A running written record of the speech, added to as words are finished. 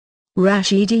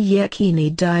Rashidi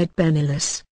Yekini died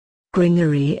penniless.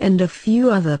 Gringory and a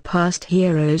few other past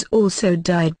heroes also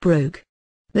died broke.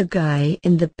 The guy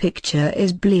in the picture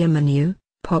is Bilyaminu,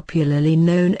 popularly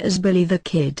known as Billy the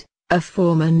Kid, a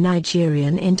former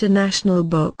Nigerian international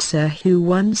boxer who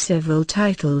won several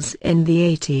titles in the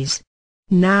 80s.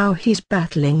 Now he's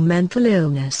battling mental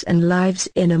illness and lives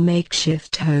in a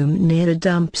makeshift home near a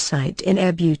dump site in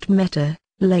Ebute Metta,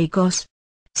 Lagos.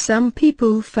 Some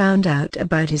people found out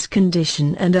about his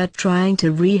condition and are trying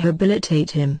to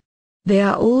rehabilitate him. They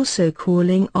are also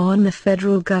calling on the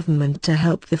federal government to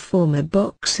help the former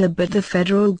boxer, but the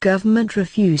federal government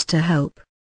refused to help.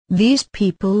 These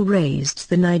people raised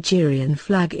the Nigerian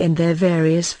flag in their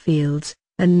various fields,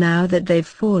 and now that they've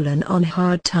fallen on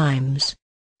hard times,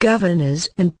 governors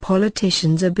and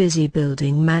politicians are busy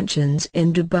building mansions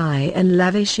in Dubai and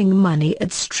lavishing money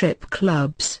at strip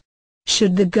clubs.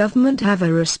 Should the government have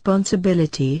a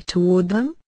responsibility toward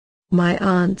them? My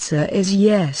answer is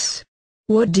yes.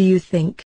 What do you think?